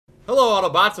Hello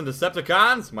Autobots and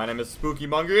Decepticons, my name is Spooky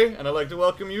Mungry, and I'd like to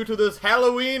welcome you to this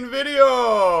Halloween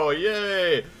video!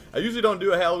 Yay! I usually don't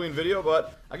do a Halloween video,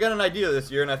 but I got an idea this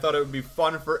year and I thought it would be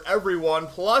fun for everyone,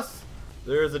 plus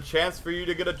there's a chance for you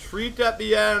to get a treat at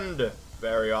the end!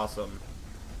 Very awesome.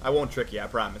 I won't trick you, I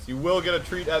promise. You will get a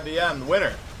treat at the end.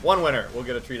 One winner will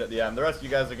get a treat at the end. The rest of you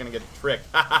guys are gonna get tricked.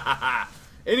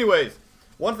 Anyways,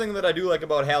 one thing that I do like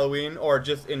about Halloween, or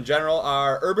just in general,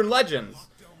 are urban legends.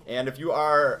 And if you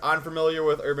are unfamiliar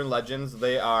with urban legends,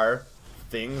 they are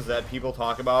things that people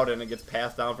talk about and it gets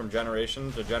passed down from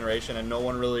generation to generation and no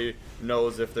one really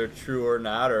knows if they're true or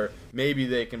not, or maybe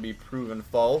they can be proven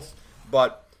false.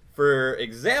 But for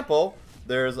example,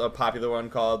 there's a popular one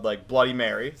called like Bloody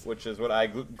Mary, which is what I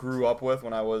grew up with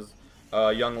when I was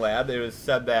a young lad. It was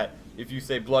said that if you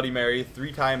say Bloody Mary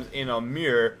 3 times in a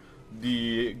mirror,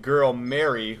 the girl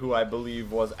Mary, who I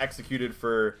believe was executed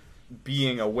for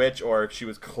being a witch, or she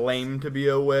was claimed to be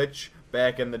a witch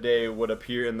back in the day, would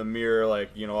appear in the mirror like,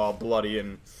 you know, all bloody,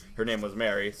 and her name was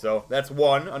Mary. So that's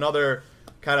one. Another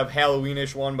kind of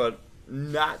Halloweenish one, but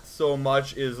not so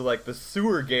much, is like the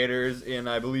sewer gators in,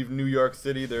 I believe, New York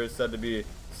City. There's said to be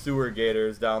sewer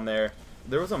gators down there.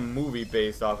 There was a movie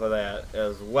based off of that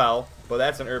as well, but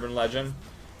that's an urban legend.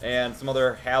 And some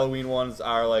other Halloween ones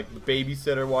are like the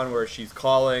babysitter one, where she's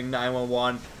calling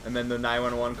 911 and then the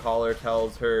 911 caller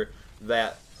tells her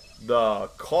that the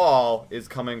call is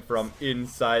coming from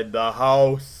inside the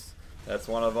house. That's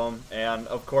one of them. And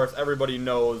of course everybody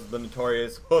knows the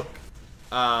notorious hook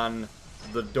on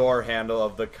the door handle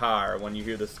of the car when you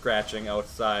hear the scratching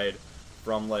outside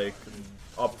from like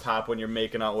up top when you're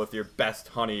making out with your best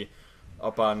honey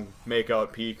up on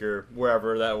Makeout Peak or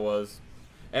wherever that was.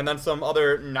 And then some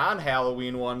other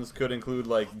non-Halloween ones could include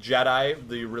like Jedi,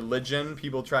 the religion.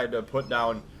 People tried to put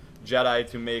down Jedi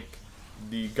to make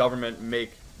the government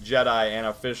make Jedi an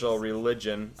official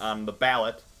religion on the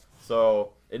ballot.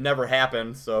 So it never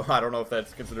happened, so I don't know if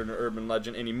that's considered an urban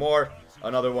legend anymore.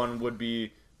 Another one would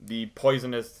be the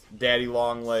poisonous daddy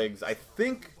long legs. I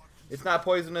think it's not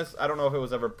poisonous. I don't know if it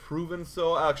was ever proven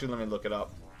so. Actually, let me look it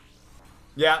up.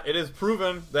 Yeah, it is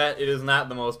proven that it is not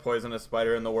the most poisonous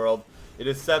spider in the world. It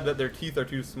is said that their teeth are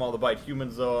too small to bite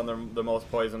humans, though, and they're the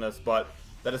most poisonous, but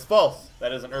that is false.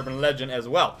 That is an urban legend as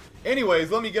well. Anyways,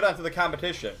 let me get on to the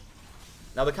competition.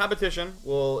 Now, the competition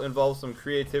will involve some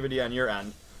creativity on your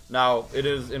end. Now, it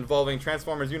is involving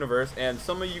Transformers Universe, and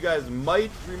some of you guys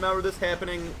might remember this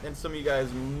happening, and some of you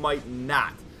guys might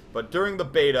not. But during the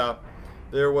beta,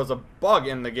 there was a bug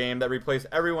in the game that replaced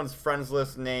everyone's friends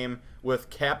list name with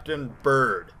Captain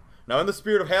Bird. Now, in the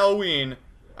spirit of Halloween,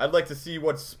 I'd like to see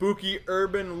what spooky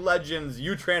urban legends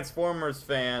you Transformers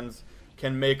fans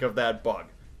can make of that bug.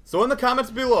 So in the comments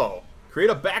below, create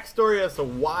a backstory as to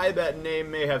why that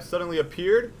name may have suddenly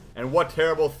appeared and what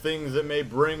terrible things it may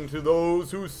bring to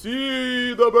those who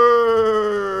see the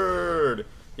bird.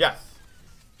 Yes.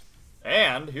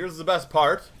 And here's the best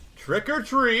part. Trick or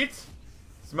treat.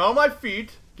 Smell my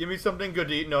feet. Give me something good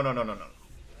to eat. No.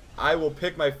 I will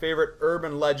pick my favorite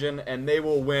urban legend and they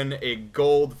will win a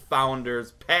Gold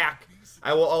Founders pack.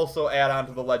 I will also add on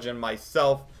to the legend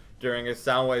myself during a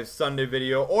Soundwave Sunday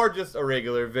video or just a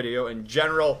regular video in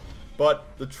general.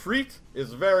 But the treat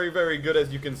is very, very good,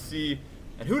 as you can see.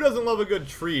 And who doesn't love a good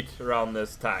treat around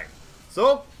this time?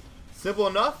 So, simple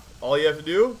enough. All you have to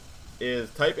do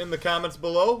is type in the comments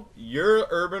below your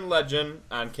urban legend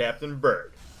on Captain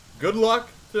Bird. Good luck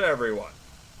to everyone.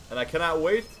 And I cannot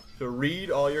wait to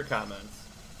read all your comments.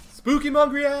 Spooky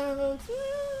Mungry out!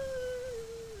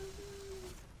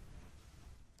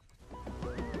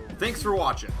 Thanks for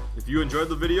watching. If you enjoyed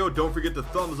the video, don't forget to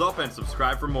thumbs up and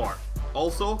subscribe for more.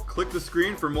 Also, click the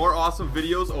screen for more awesome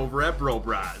videos over at Bro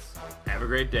Bras. Have a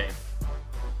great day.